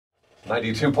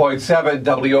92.7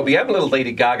 WOBM, a little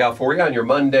Lady Gaga for you on your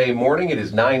Monday morning. It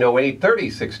is 9:08,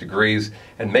 36 degrees,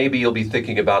 and maybe you'll be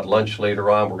thinking about lunch later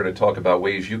on. We're going to talk about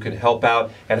ways you can help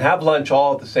out and have lunch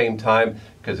all at the same time,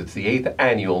 because it's the 8th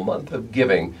annual month of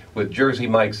giving with Jersey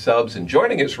Mike's Subs. And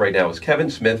joining us right now is Kevin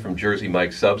Smith from Jersey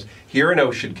Mike's Subs here in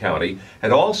Ocean County,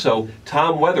 and also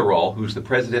Tom Weatherall, who's the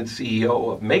president and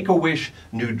CEO of Make-A-Wish,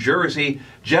 New Jersey.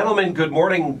 Gentlemen, good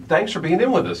morning. Thanks for being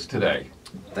in with us today.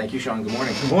 Thank you, Sean. Good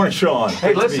morning. Good morning, Sean.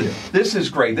 Hey, listen, this is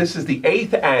great. This is the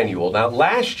 8th annual. Now,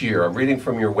 last year, I'm reading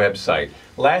from your website,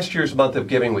 last year's month of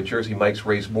giving with Jersey Mike's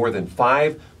raised more than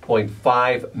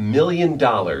 $5.5 million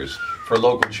for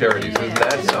local charities. Isn't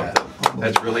that something?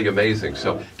 That's really amazing.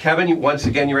 So, Kevin, once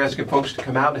again, you're asking folks to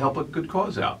come out and help a good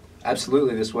cause out.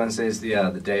 Absolutely. This Wednesday is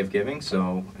the day of giving,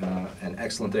 so an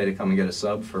excellent day to come and get a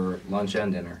sub for lunch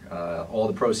and dinner. All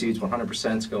the proceeds,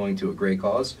 100%, is going to a great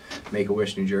cause,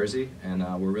 Make-A-Wish New Jersey, and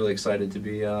we're really excited to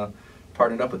be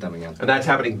partnered up with them again. And that's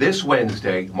happening this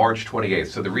Wednesday, March 28th.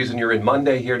 So the reason you're in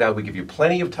Monday here now, we give you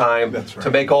plenty of time to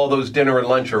make all those dinner and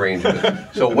lunch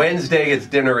arrangements. So Wednesday, it's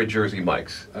dinner at Jersey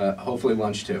Mike's. Hopefully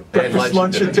lunch too. Breakfast,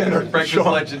 lunch, and dinner. Breakfast,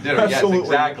 Sean. lunch, and dinner. Absolutely. Yes,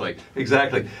 exactly.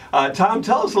 Exactly. Tom,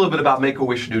 tell us a little bit about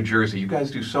Make-A-Wish New Jersey. You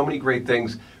guys do so many great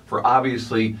things for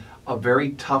obviously a very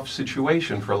tough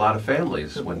situation for a lot of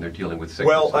families when they're dealing with sickness.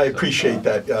 Well, I appreciate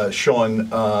that, Sean.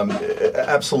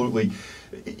 Absolutely.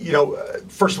 You know,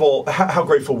 first of all, how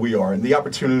grateful we are, and the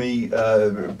opportunity.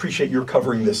 Appreciate your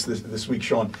covering this week,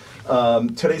 Sean.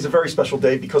 Today's a very special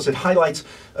day because it highlights.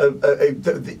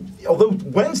 Although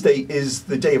Wednesday is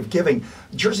the day of giving,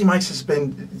 Jersey Mike's has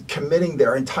been committing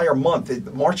their entire month.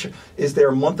 March is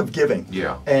their month of giving.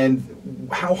 Yeah. And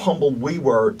how humbled we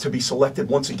were to be selected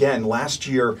once again. Last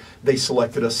year, they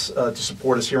selected us to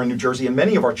support us here in New Jersey, and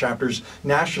many of our chapters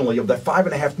nationally. Of that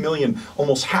 $5.5 million,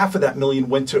 almost half of that million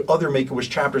went to other Make-A-Wish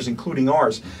chapters, including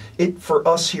ours. It, for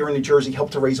us here in New Jersey,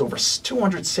 helped to raise over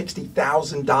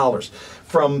 $260,000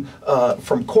 from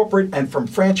corporate and from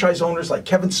franchise owners like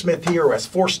Kevin Smith here, who has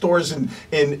 4 stores in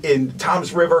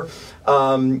Toms River,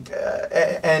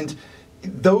 and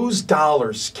those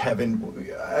dollars,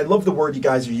 Kevin, I love the word you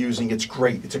guys are using. It's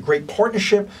great. It's a great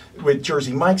partnership with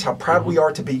Jersey Mike's. How proud we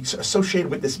are to be associated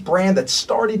with this brand that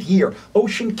started here,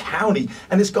 Ocean County,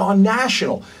 and has gone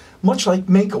national, much like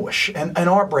Make-A-Wish, and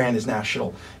our brand is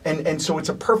national. And so it's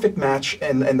a perfect match,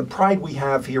 and the pride we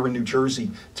have here in New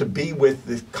Jersey to be with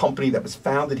the company that was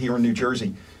founded here in New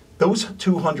Jersey. Those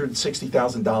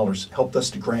 $260,000 helped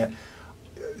us to grant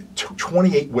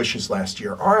 28 wishes last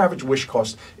year. Our average wish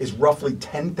cost is roughly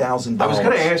 $10,000. I was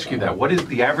going to ask you that. What is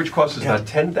the average cost? Is about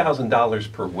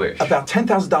 $10,000 per wish. About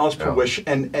 $10,000 per wish.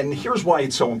 And here's why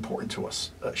it's so important to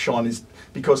us, Sean, is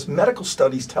because medical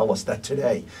studies tell us that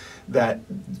today that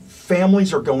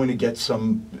families are going to get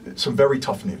some very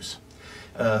tough news.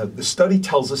 The study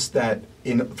tells us that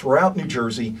throughout New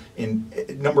Jersey, in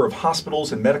a number of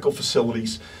hospitals and medical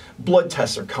facilities, blood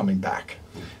tests are coming back.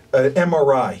 An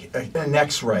MRI, an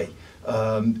X-ray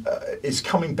is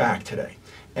coming back today.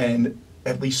 And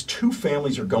at least 2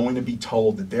 families are going to be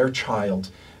told that their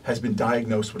child has been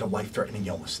diagnosed with a life-threatening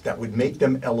illness that would make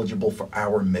them eligible for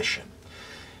our mission.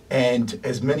 And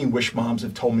as many wish moms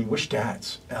have told me, wish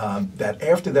dads, that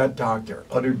after that doctor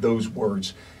uttered those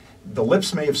words, the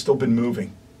lips may have still been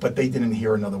moving, but they didn't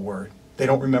hear another word. They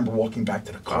don't remember walking back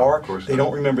to the car. They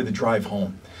don't remember the drive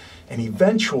home. And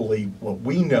eventually, what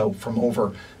we know from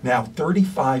over now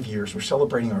 35 years, we're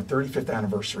celebrating our 35th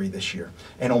anniversary this year,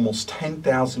 and almost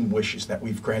 10,000 wishes that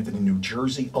we've granted in New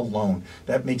Jersey alone.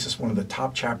 That makes us one of the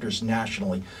top chapters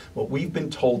nationally. What we've been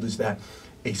told is that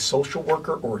a social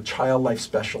worker or a child life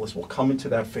specialist will come into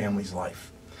that family's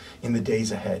life in the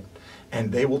days ahead,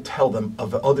 and they will tell them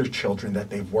of other children that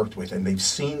they've worked with, and they've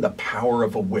seen the power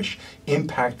of a wish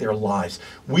impact their lives.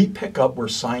 We pick up where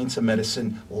science and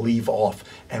medicine leave off,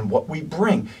 and what we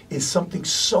bring is something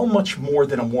so much more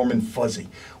than a warm and fuzzy.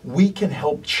 We can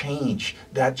help change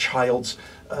that child's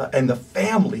and the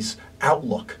family's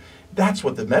outlook. That's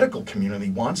what the medical community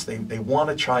wants. They want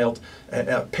a child,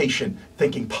 a patient,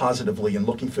 thinking positively and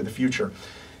looking for the future.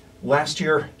 Last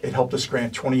year, it helped us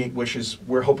grant 28 wishes.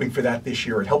 We're hoping for that this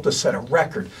year. It helped us set a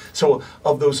record. So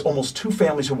of those almost 2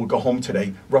 families who will go home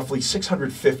today, roughly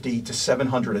 650 to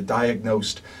 700 are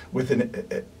diagnosed with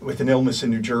an illness in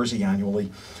New Jersey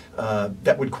annually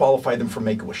that would qualify them for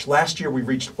Make-A-Wish. Last year, we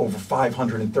reached over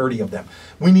 530 of them.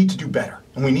 We need to do better,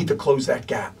 and we need to close that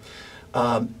gap.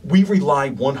 We rely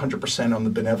 100% on the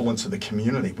benevolence of the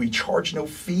community. We charge no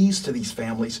fees to these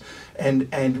families, and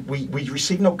we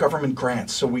receive no government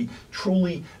grants. So we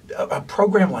truly, a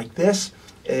program like this,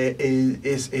 it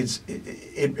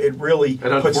really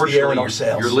puts the air in our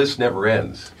sails. Your list never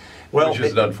ends. Well, which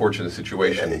is an unfortunate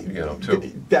situation,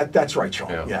 too. That's right,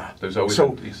 Sean. Yeah. There's always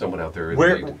someone out there in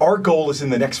need. Our goal is in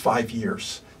the next 5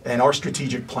 years, and our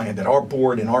strategic plan that our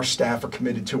board and our staff are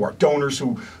committed to, our donors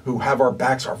who have our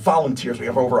backs, our volunteers. We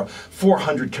have over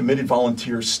 400 committed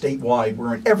volunteers statewide.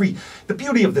 We're in the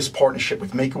beauty of this partnership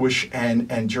with Make-A-Wish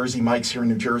and Jersey Mike's here in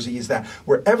New Jersey is that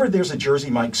wherever there's a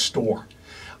Jersey Mike's store,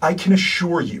 I can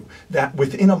assure you that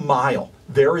within a mile,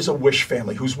 there is a Wish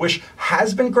family whose wish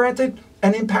has been granted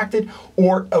and impacted,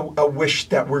 or a wish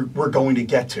that we're going to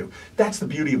get to. That's the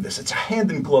beauty of this. It's a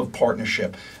hand-in-glove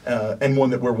partnership, and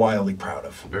one that we're wildly proud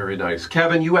of. Very nice.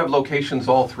 Kevin, you have locations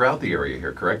all throughout the area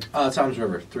here, correct? Toms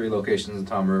River, 3 locations in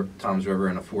Toms River,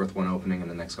 and a 4th one opening in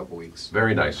the next couple weeks.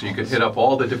 Very nice. So you can hit up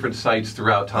all the different sites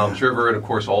throughout Toms River, and of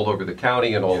course all over the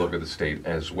county and all over the state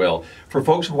as well. For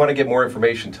folks who want to get more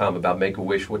information, Tom, about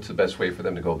Make-A-Wish, what's the best way for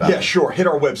them to go about it? Yeah, sure. Hit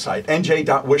our website,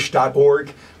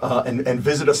 nj.wish.org, and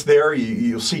visit us there.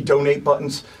 You'll see donate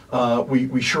buttons.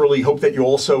 We surely hope that you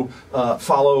also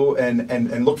follow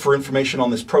and look for information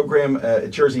on this program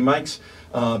at Jersey Mike's.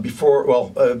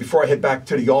 Before I head back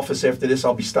to the office after this,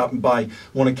 I'll be stopping by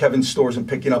one of Kevin's stores and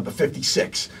picking up a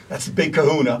 56. That's the big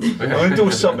kahuna. I'm going to do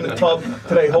a sub in the tub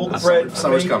today. Hold the bread.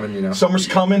 Summer's coming, Summer's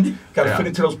coming. Got to fit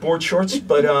into those board shorts,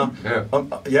 but You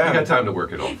got time to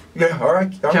work it off. Yeah, all right.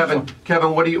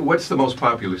 Kevin, what's the most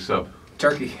popular sub?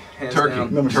 Turkey.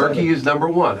 Turkey is number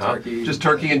one, huh? Turkey. Just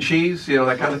turkey and cheese,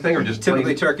 that kind of thing, or just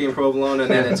typically turkey and provolone, and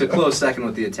then it's a close second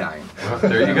with the Italian. Well,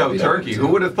 there you go, turkey. Who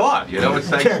would have thought? It's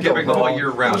Thanksgiving all year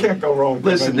round. You can't go wrong.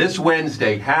 Listen, this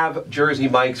Wednesday, have Jersey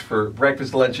Mike's for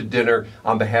breakfast, lunch, and dinner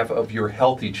on behalf of your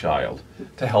healthy child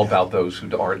to help out those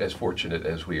who aren't as fortunate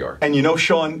as we are. And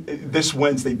Sean, this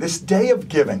Wednesday, this day of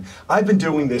giving, I've been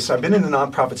doing this. I've been in the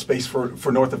nonprofit space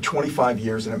for north of 25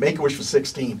 years, and at Make-A-Wish for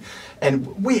 16.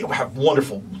 And we have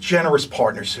wonderful, generous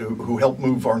partners who help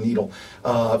move our needle,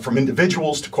 from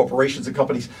individuals to corporations and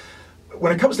companies.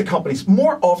 When it comes to companies,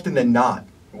 more often than not,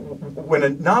 when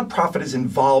a nonprofit is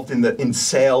involved in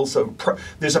sales,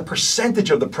 there's a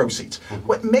percentage of the proceeds.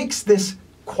 What makes this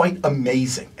quite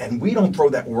amazing, and we don't throw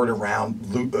that word around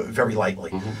very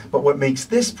lightly, but what makes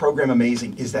this program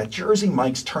amazing is that Jersey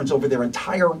Mike's turns over their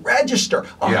entire register,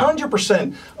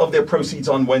 100% of their proceeds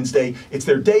on Wednesday. It's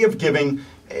their day of giving.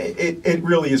 It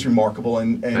really is remarkable,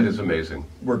 and that is amazing.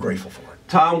 We're grateful for it.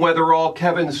 Tom Weatherall,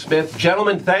 Kevin Smith,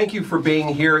 gentlemen, thank you for being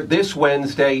here. This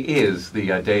Wednesday is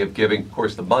the day of giving. Of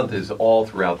course, the month is all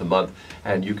throughout the month,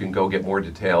 and you can go get more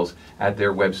details at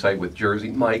their website with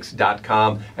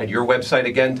jerseymikes.com. And your website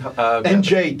again?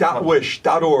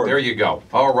 nj.wish.org. There you go.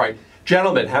 All right.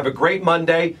 Gentlemen, have a great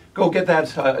Monday. Go get that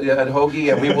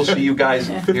hoagie, and we will see you guys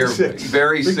here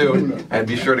very soon. And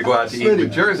be sure to go out to eat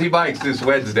with Jersey Mike's this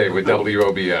Wednesday with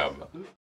WOBM.